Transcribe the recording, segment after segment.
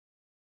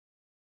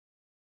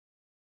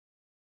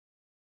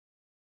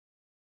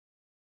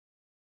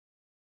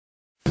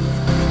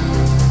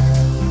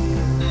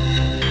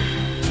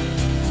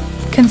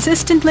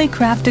Consistently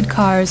crafted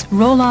cars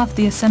roll off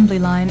the assembly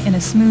line in a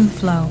smooth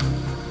flow.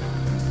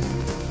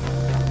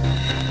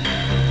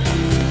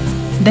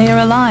 They are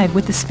alive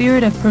with the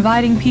spirit of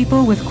providing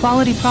people with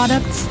quality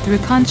products through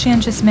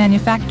conscientious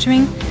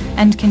manufacturing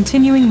and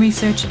continuing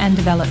research and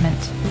development.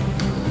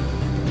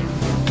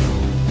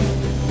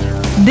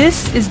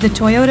 This is the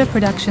Toyota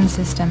production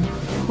system,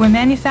 where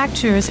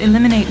manufacturers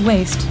eliminate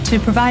waste to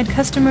provide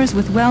customers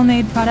with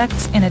well-made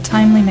products in a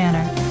timely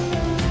manner.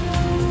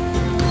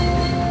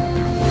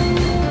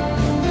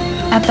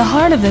 At the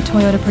heart of the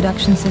Toyota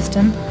production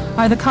system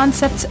are the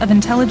concepts of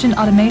intelligent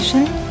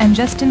automation and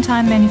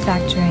just-in-time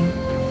manufacturing.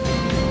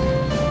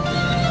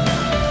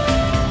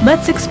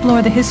 Let's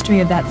explore the history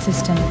of that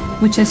system,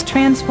 which has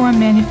transformed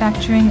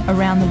manufacturing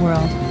around the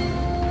world.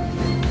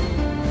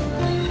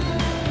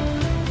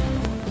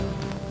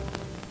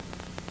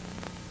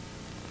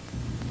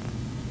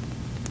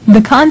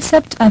 The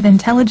concept of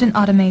intelligent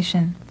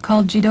automation,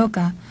 called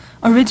Jidoka,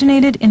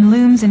 originated in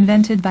looms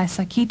invented by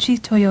Sakichi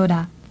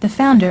Toyoda, the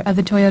founder of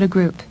the Toyota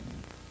Group.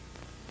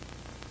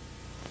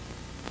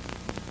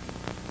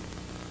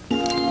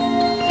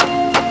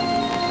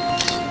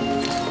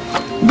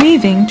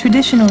 Weaving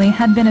traditionally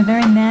had been a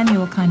very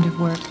manual kind of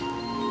work.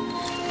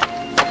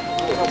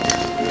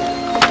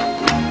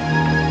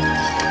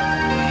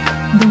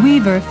 The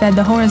weaver fed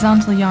the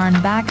horizontal yarn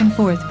back and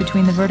forth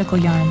between the vertical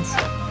yarns.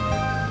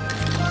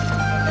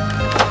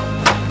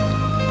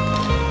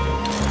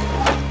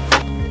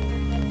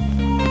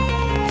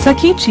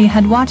 Sakichi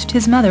had watched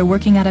his mother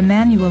working at a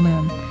manual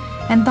loom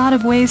and thought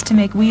of ways to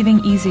make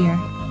weaving easier.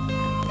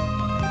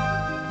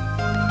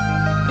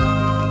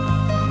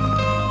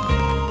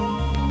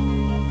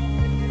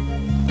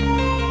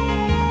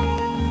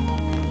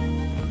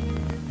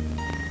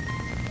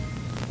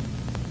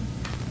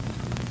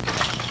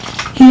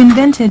 He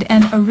invented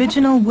an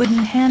original wooden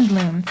hand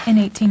loom in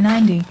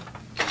 1890.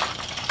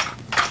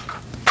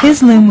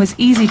 His loom was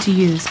easy to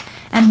use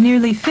and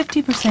nearly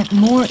 50%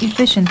 more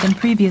efficient than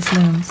previous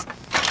looms.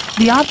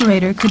 The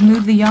operator could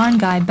move the yarn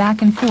guide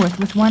back and forth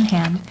with one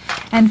hand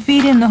and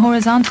feed in the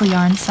horizontal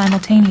yarns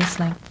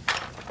simultaneously.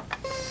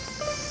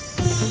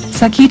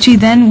 Sakichi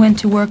then went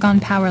to work on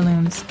power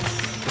looms.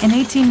 In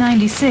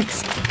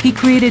 1896, he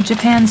created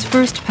Japan's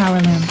first power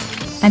loom,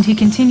 and he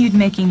continued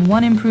making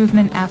one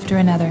improvement after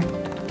another.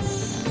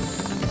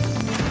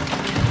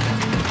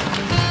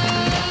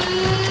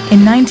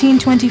 In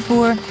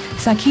 1924,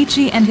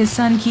 Sakichi and his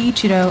son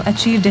Kiichiro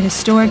achieved a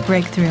historic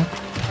breakthrough.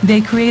 They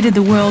created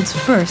the world's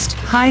first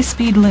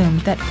high-speed loom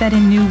that fed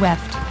in new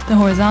weft, the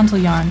horizontal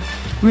yarn,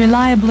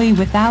 reliably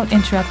without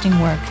interrupting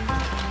work.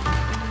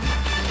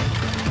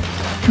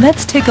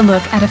 Let's take a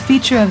look at a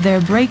feature of their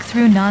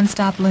breakthrough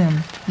non-stop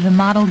loom, the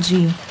Model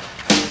G.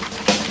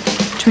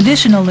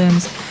 Traditional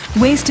looms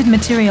wasted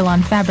material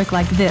on fabric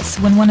like this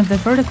when one of the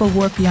vertical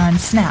warp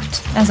yarns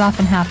snapped, as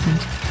often happened.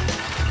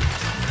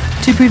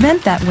 To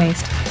prevent that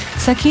waste,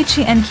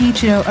 Sakichi and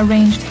Kiichiro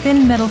arranged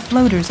thin metal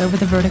floaters over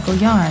the vertical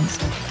yarns.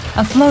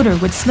 A floater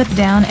would slip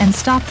down and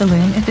stop the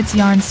loom if its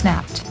yarn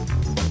snapped.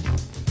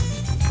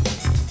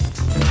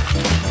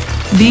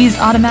 These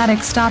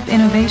automatic stop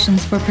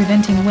innovations for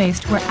preventing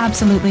waste were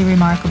absolutely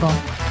remarkable.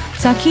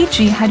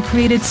 Sakichi had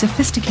created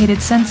sophisticated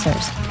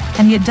sensors,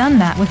 and he had done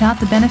that without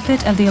the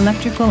benefit of the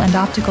electrical and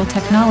optical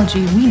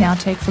technology we now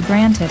take for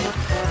granted.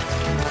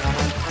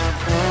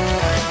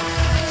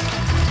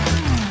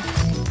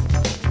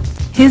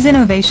 His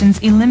innovations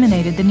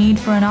eliminated the need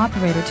for an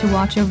operator to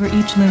watch over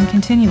each loom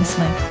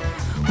continuously.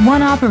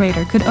 One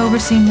operator could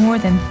oversee more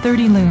than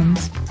 30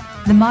 looms.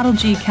 The Model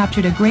G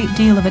captured a great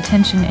deal of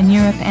attention in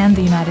Europe and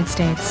the United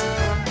States.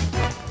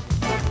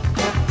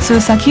 So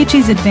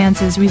Sakichi's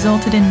advances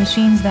resulted in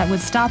machines that would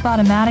stop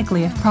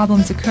automatically if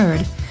problems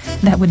occurred,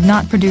 that would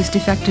not produce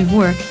defective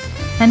work,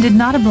 and did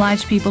not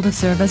oblige people to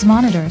serve as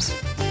monitors.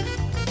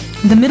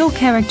 The middle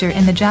character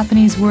in the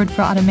Japanese word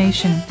for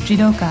automation,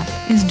 jidoka,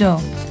 is do,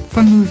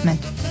 for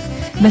movement.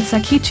 But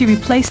Sakichi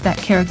replaced that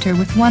character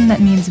with one that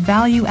means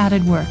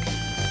value-added work.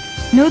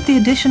 Note the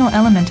additional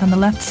element on the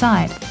left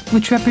side,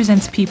 which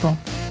represents people.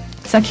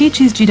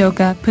 Sakichi's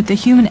jidoka put the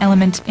human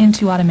element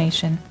into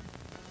automation.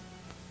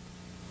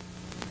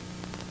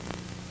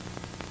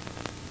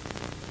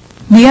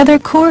 The other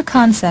core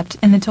concept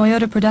in the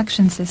Toyota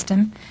production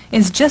system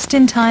is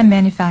just-in-time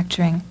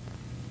manufacturing.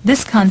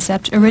 This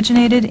concept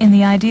originated in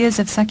the ideas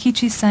of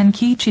Sakichi's son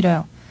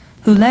Kiichiro,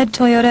 who led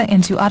Toyota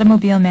into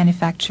automobile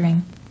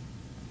manufacturing.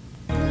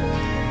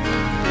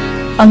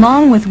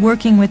 Along with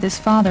working with his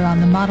father on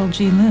the Model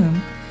G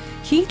loom,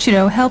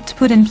 Kiichiro helped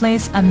put in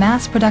place a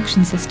mass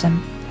production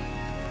system.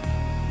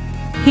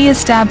 He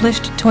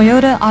established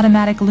Toyota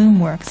Automatic Loom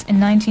Works in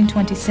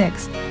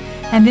 1926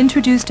 and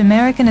introduced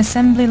American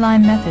assembly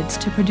line methods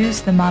to produce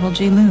the Model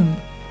G loom.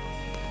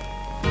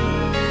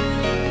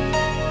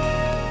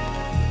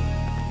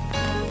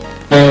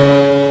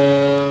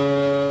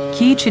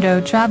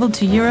 Kiichiro traveled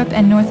to Europe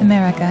and North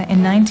America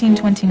in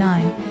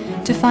 1929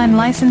 to find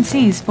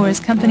licensees for his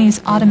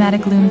company's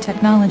automatic loom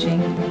technology.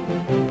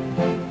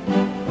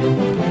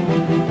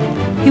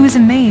 He was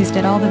amazed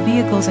at all the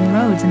vehicles and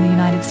roads in the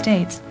United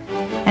States,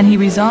 and he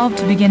resolved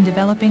to begin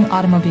developing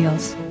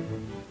automobiles.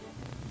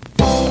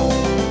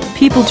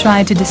 People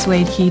tried to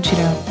dissuade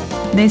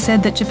Kiichiro. They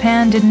said that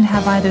Japan didn't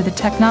have either the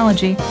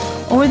technology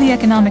or the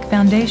economic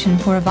foundation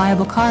for a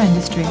viable car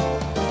industry.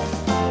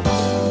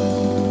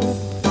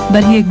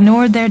 But he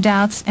ignored their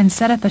doubts and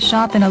set up a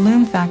shop in a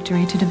loom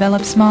factory to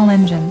develop small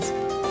engines.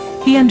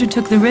 He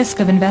undertook the risk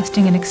of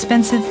investing in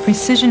expensive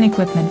precision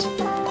equipment.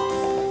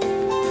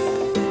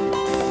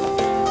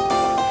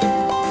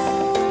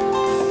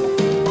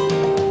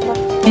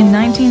 In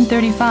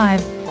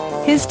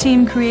 1935, his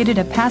team created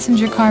a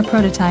passenger car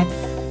prototype,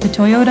 the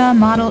Toyota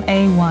Model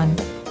A1.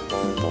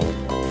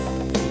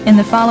 In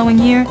the following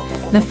year,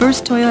 the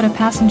first Toyota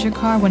passenger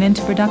car went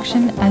into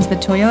production as the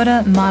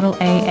Toyota Model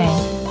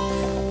AA.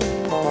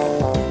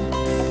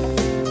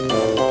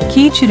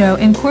 Kiichiro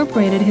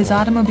incorporated his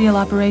automobile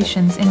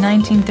operations in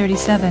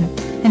 1937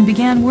 and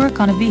began work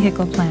on a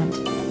vehicle plant.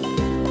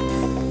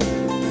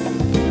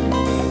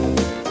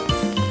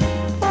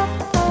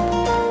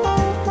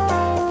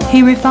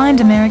 He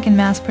refined American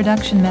mass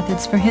production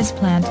methods for his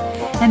plant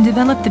and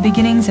developed the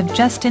beginnings of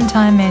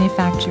just-in-time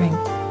manufacturing.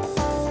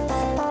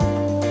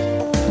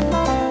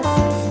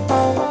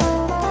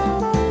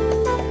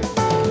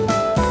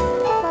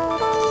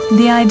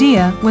 The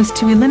idea was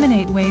to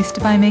eliminate waste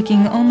by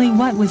making only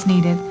what was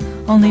needed,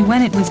 only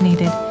when it was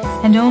needed,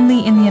 and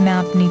only in the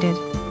amount needed.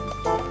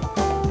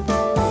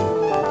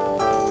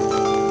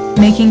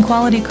 Making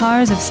quality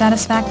cars of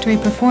satisfactory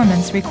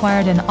performance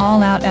required an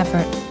all-out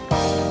effort.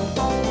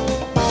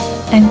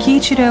 And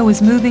Kiichiro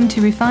was moving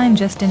to refine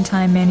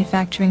just-in-time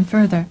manufacturing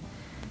further,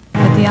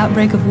 but the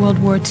outbreak of World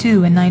War II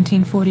in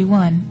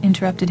 1941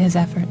 interrupted his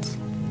efforts.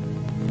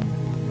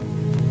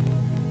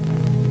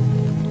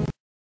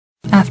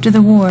 After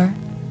the war,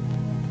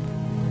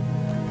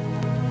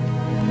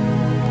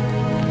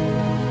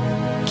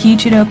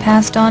 Kiichiro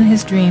passed on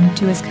his dream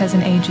to his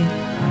cousin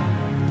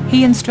Eiji.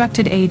 He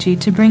instructed Eiji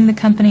to bring the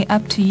company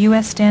up to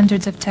U.S.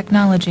 standards of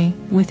technology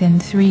within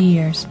 3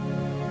 years.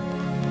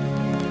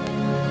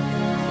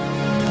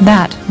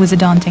 That was a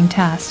daunting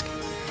task.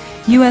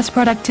 U.S.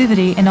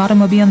 productivity in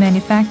automobile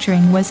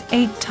manufacturing was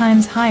 8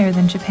 times higher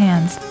than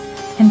Japan's,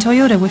 and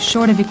Toyota was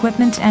short of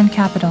equipment and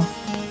capital.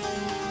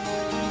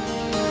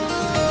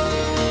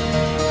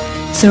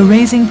 So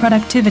raising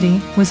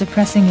productivity was a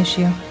pressing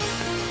issue.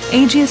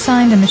 Eiji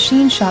assigned a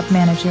machine shop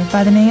manager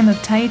by the name of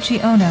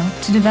Taiichi Ono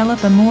to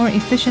develop a more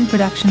efficient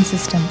production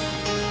system.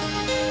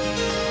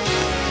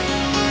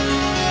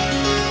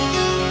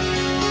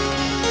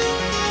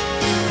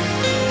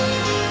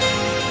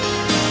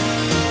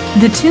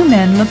 The two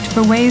men looked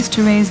for ways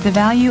to raise the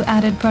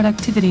value-added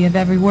productivity of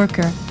every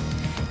worker.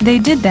 They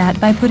did that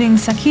by putting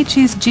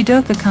Sakichi's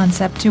Jidoka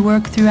concept to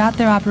work throughout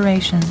their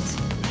operations.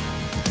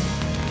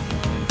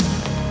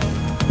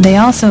 They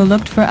also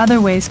looked for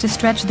other ways to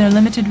stretch their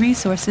limited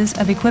resources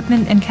of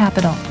equipment and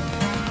capital.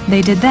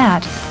 They did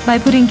that by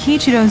putting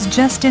Kiichiro's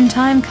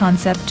just-in-time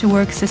concept to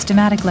work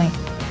systematically.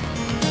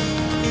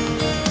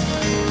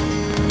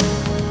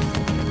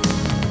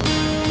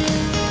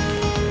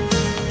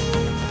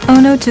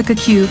 Ono took a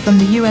cue from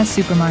the U.S.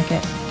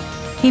 supermarket.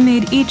 He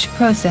made each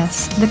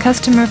process the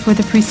customer for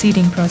the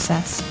preceding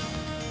process.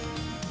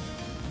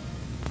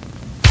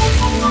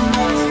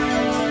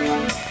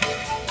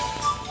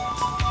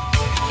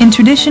 In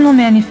traditional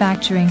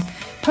manufacturing,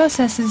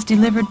 processes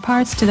delivered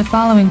parts to the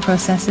following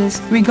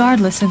processes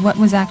regardless of what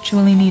was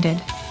actually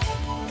needed.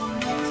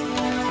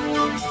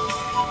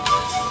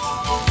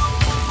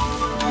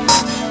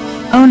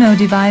 Ono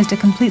devised a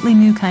completely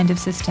new kind of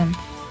system.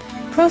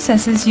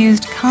 Processes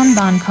used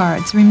Kanban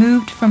cards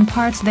removed from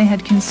parts they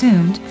had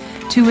consumed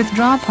to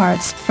withdraw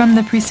parts from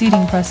the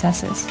preceding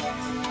processes.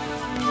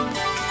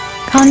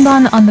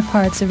 Kanban on the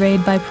parts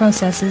arrayed by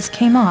processes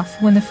came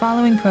off when the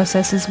following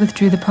processes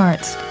withdrew the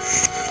parts.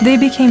 They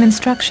became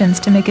instructions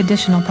to make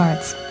additional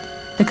parts.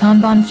 The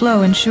Kanban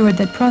flow ensured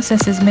that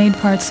processes made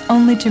parts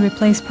only to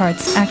replace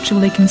parts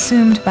actually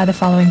consumed by the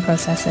following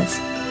processes.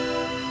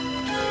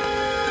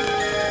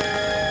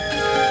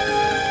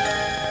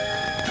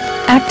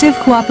 Active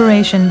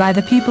cooperation by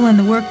the people in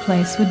the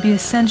workplace would be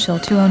essential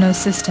to Ono's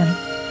system.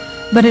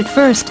 But at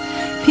first,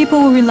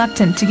 people were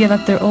reluctant to give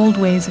up their old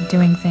ways of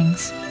doing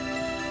things.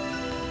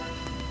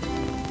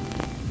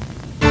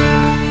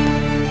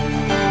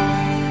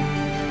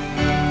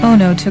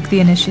 Ono took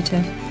the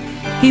initiative.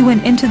 He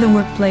went into the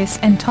workplace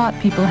and taught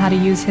people how to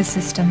use his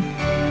system.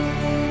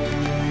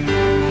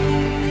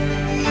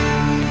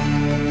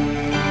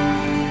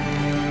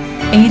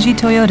 Eiji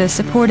Toyota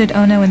supported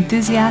Ono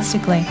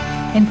enthusiastically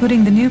in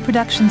putting the new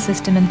production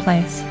system in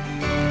place.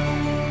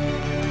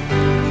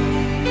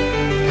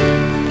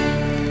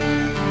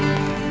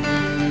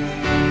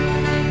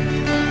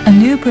 A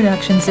new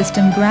production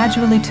system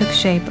gradually took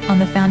shape on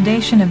the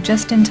foundation of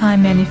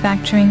just-in-time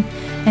manufacturing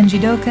and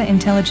Jidoka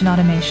intelligent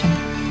automation.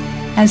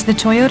 As the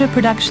Toyota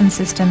production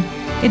system,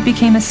 it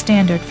became a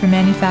standard for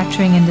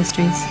manufacturing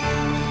industries.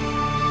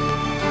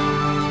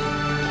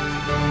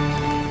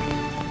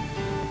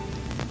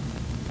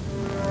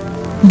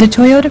 The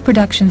Toyota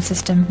production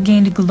system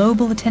gained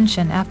global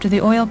attention after the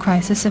oil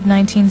crisis of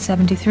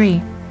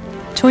 1973.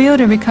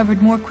 Toyota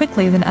recovered more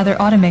quickly than other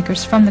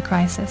automakers from the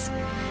crisis,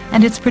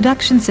 and its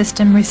production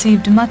system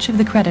received much of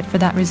the credit for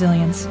that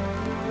resilience.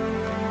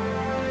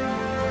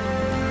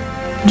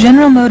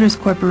 General Motors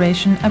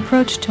Corporation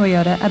approached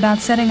Toyota about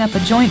setting up a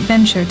joint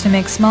venture to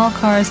make small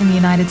cars in the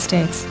United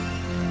States.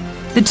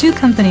 The two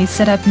companies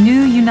set up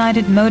New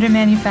United Motor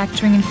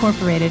Manufacturing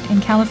Incorporated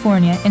in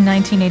California in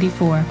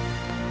 1984.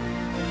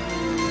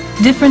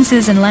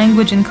 Differences in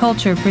language and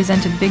culture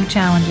presented big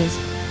challenges,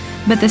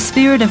 but the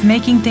spirit of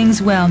making things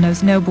well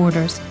knows no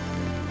borders.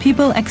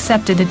 People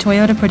accepted the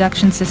Toyota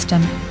production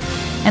system,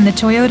 and the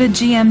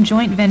Toyota-GM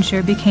joint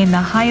venture became the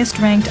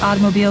highest-ranked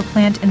automobile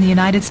plant in the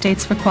United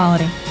States for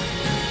quality.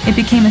 It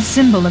became a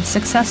symbol of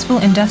successful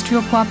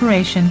industrial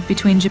cooperation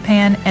between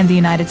Japan and the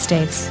United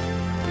States.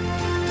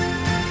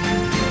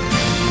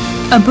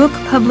 A book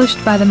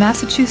published by the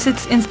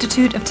Massachusetts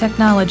Institute of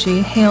Technology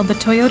hailed the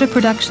Toyota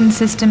production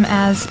system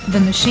as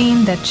the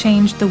machine that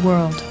changed the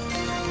world.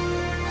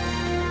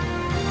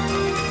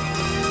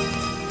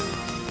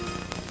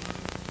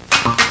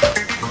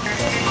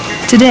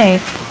 Today,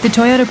 the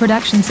Toyota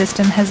production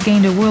system has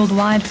gained a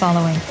worldwide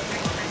following.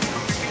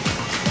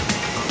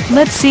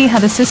 Let's see how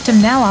the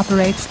system now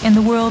operates in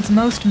the world's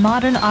most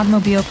modern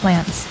automobile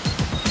plants.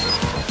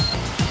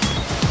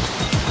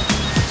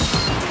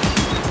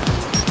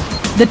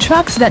 The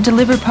trucks that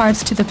deliver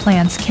parts to the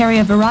plants carry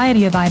a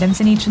variety of items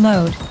in each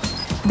load.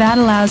 That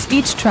allows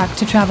each truck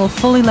to travel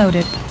fully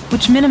loaded,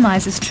 which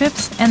minimizes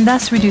trips and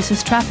thus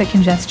reduces traffic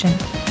congestion.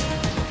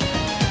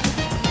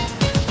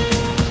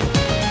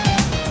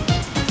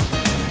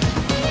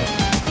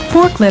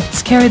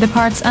 Forklifts carry the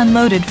parts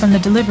unloaded from the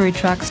delivery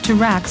trucks to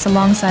racks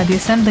alongside the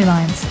assembly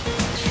lines.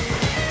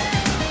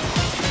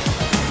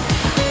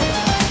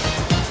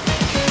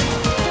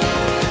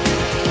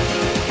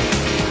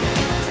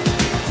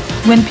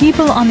 When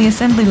people on the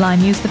assembly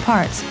line use the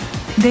parts,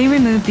 they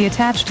remove the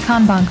attached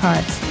Kanban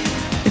cards.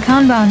 The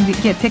Kanban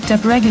get picked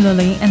up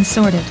regularly and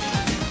sorted.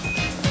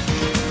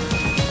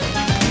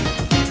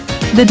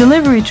 The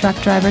delivery truck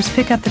drivers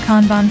pick up the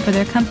Kanban for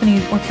their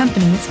company or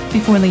companies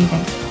before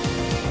leaving.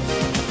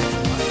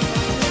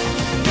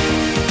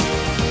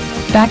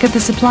 Back at the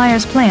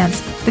supplier's plants,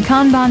 the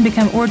Kanban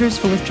become orders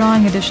for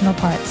withdrawing additional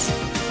parts.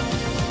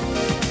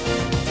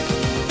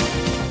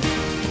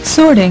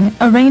 Sorting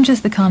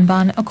arranges the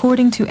Kanban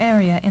according to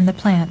area in the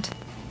plant.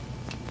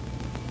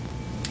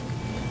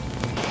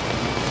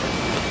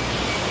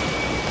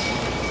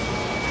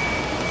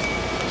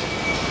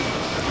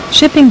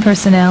 Shipping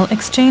personnel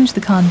exchange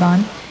the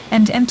Kanban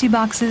and empty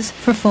boxes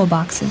for full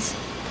boxes.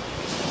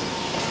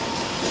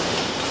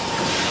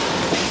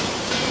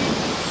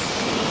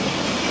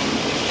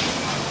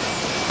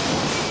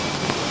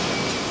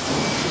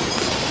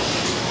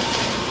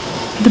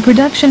 The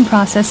production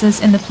processes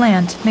in the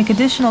plant make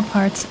additional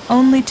parts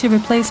only to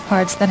replace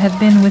parts that have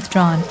been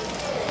withdrawn.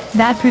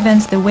 That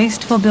prevents the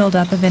wasteful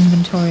buildup of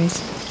inventories.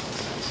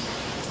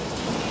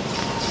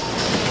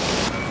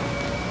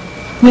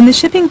 When the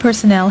shipping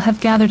personnel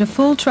have gathered a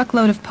full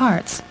truckload of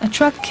parts, a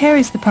truck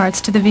carries the parts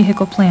to the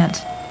vehicle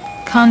plant.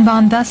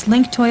 Kanban thus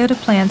link Toyota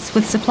plants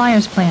with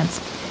suppliers' plants,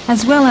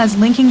 as well as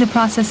linking the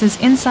processes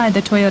inside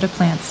the Toyota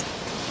plants.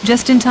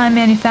 Just-in-time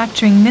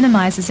manufacturing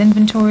minimizes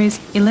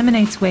inventories,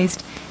 eliminates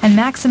waste, and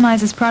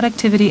maximizes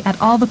productivity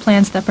at all the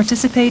plants that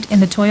participate in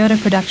the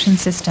Toyota production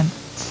system.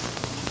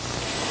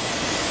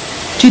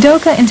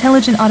 Jidoka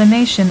Intelligent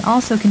Automation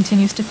also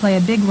continues to play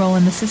a big role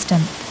in the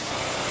system.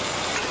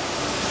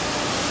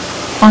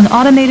 On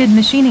automated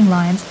machining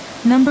lines,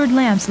 numbered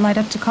lamps light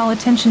up to call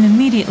attention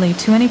immediately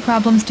to any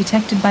problems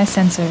detected by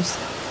sensors.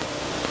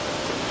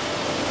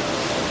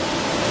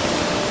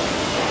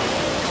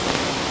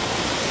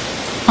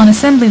 On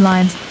assembly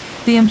lines,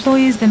 the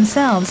employees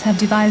themselves have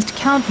devised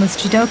countless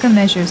Jidoka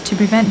measures to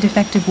prevent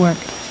defective work.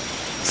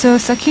 So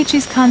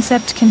Sakichi's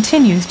concept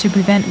continues to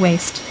prevent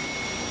waste.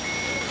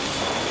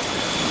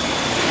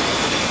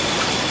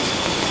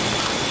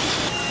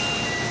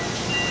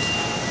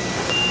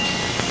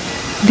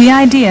 The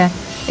idea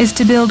is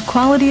to build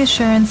quality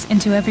assurance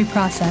into every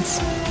process,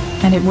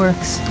 and it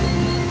works.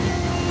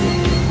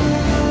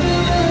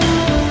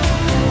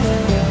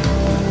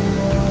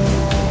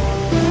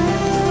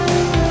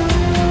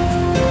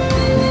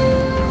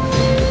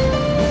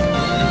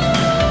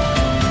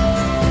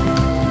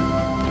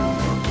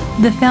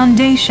 The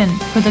foundation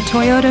for the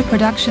Toyota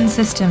production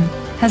system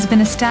has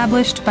been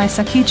established by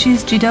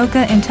Sakichi's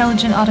Jidoka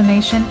Intelligent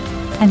Automation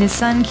and his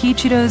son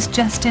Kiichiro's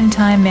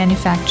just-in-time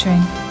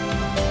manufacturing.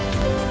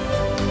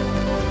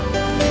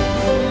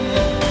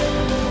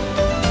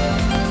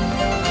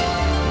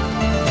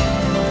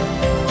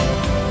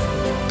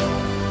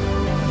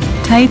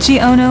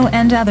 Taiichi Ono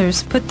and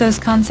others put those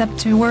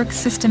concepts to work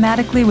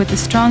systematically with the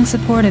strong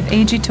support of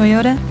Eiji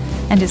Toyota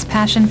and his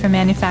passion for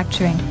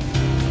manufacturing.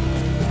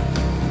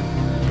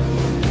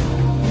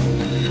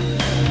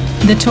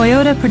 The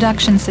Toyota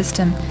production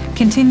system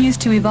continues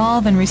to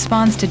evolve in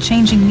response to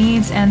changing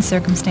needs and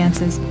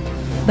circumstances,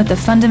 but the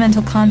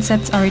fundamental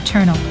concepts are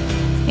eternal.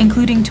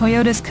 including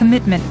Toyota's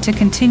commitment to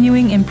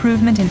continuing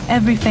improvement in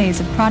every phase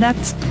of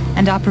products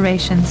and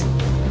operations.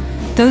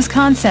 Those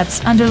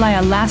concepts underlie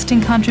a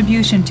lasting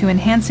contribution to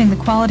enhancing the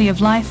quality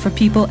of life for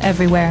people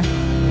everywhere.